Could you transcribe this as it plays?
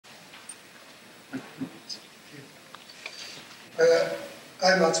I'm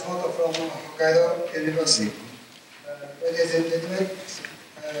Matsumoto from Hokkaido University. Ladies and gentlemen,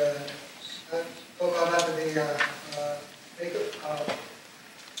 talk about the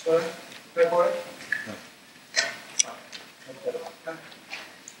report.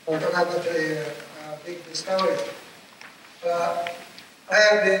 Talk about the big discovery. I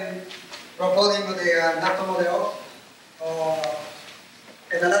have been proposing the NATO model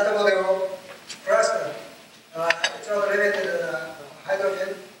and the NATO model cluster. It's not limited to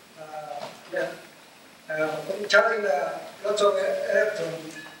hydrogen. Charging lots of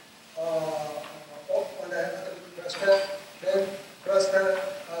electrons on the atomic cluster, then cluster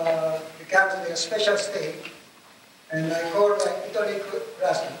becomes the special state, and I call it atomic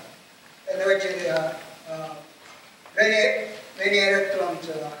cluster, in which many electrons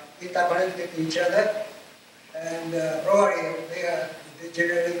interconnected each other, and probably they are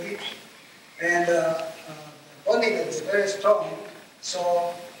degenerated, and bonding is very strong,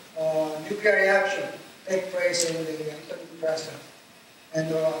 so nuclear reaction take place in the atomic cluster. And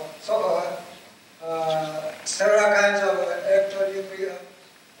several kinds of electro-nuclear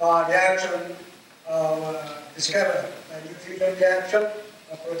reaction discovered. A fusion reaction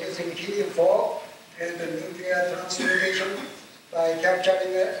producing helium-4 and the nuclear transmutation by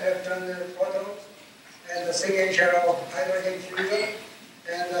capturing electron photons, and the signature of hydrogen fusion,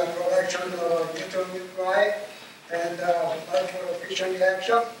 and the production of neutron nuclei, and multiple fission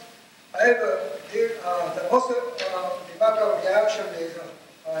reaction. However, the most remarkable reaction is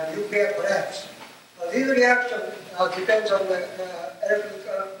nuclear collapse. This reaction depends on the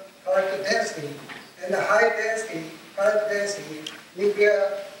electrical current density, and the high density, current density,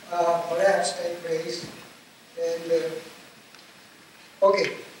 nuclear collapse takes place. And okay,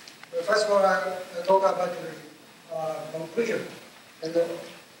 first of all, I'll talk about the conclusion. And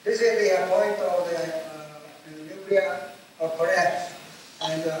this is the point of the nuclear collapse.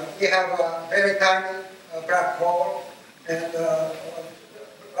 And we have a very tiny black hole, and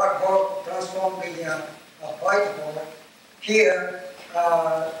black hole transformed the white hole. Here,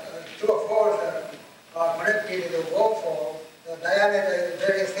 two holes are connected to the wall. The diameter is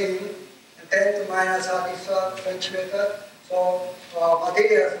very thin, 10 to minus 30 centimeter. So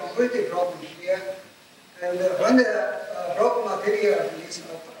material is completely broken here. And when the broken material is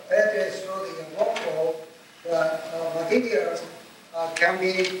penetrated through the wormhole, the materials can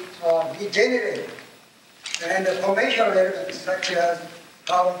be regenerated. And the conventional elements such as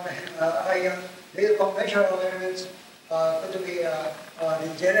carbon, iron, these conventional elements could be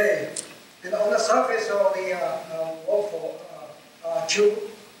regenerated. And on the surface of the wormhole tube,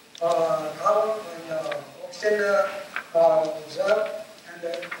 carbon and oxygen observed, and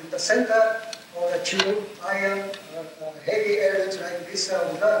in the center of the tube, iron, heavy elements like this are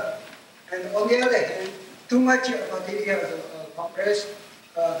observed. And on the other hand, too much material compressed,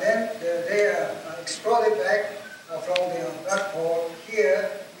 then they are exploded back from the black hole.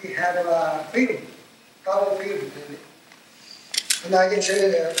 Here we have a film, carbon film. And I can show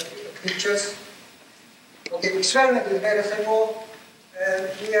you the pictures. Okay, experiment is very simple. And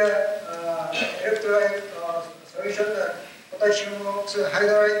here, electrolyte solution, potassium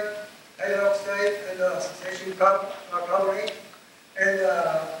hydroxide, and sodium carbonate, and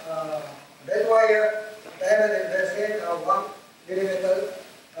red wire diameter is very thin, 1 millimeter,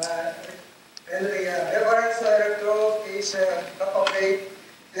 and the reference electrode is copper plate,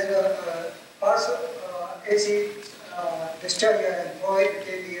 and pulse AC discharge employed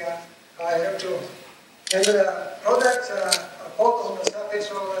in the electrode. And the products are put on the surface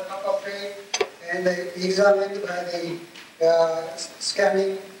of the copper plate and examined by the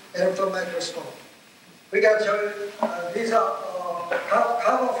scanning electron microscope. We can show you these are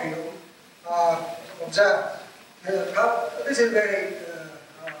carbon film observed. This is very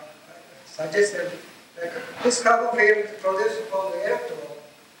suggestive. This carbon film is produced from the electrode.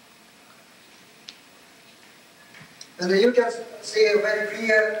 And you can see a very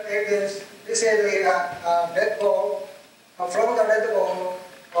clear evidence. This is the red ball. From the red ball,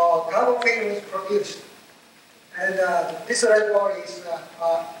 carbon film is produced. And this red ball is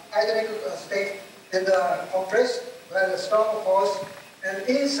identical state and compressed by the strong force. And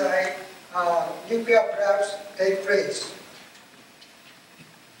inside, nuclear collapse take place.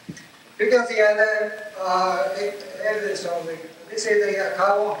 You can see another evidence of it. This is the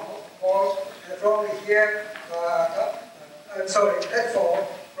carbon hole, and from here, red ball,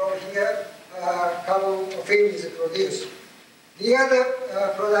 from here, carbon film is produced. The other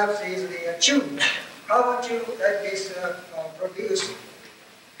product is the tube, carbon tube that is produced.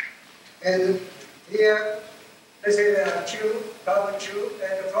 And here, This is a tube, carbon tube,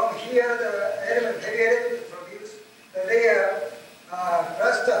 and from here the element, heavy element produced, they are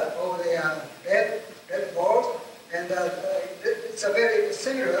clustered over the red board, and it's a very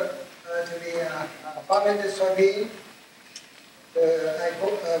similar to the fermented soybean. I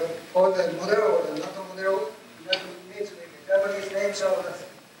call the model or the natto model. That means the Japanese name. So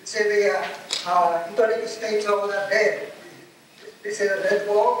it's the intermediate state of the bed. This is a red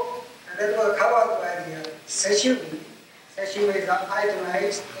ball, and red ball covered by the sashimi. Sashimi is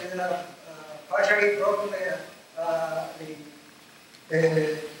itemized and partially broken the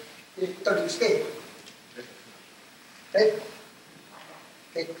intermediate state. Okay.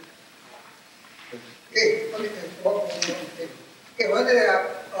 When they are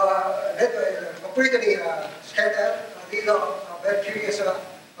completely scattered, these are very curious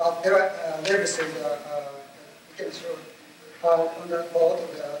derivatives on the board.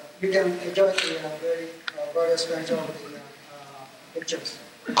 You can enjoy the very various kinds of the pictures.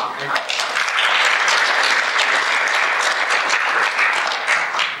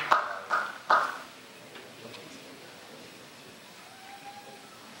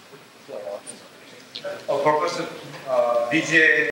 Professor BJ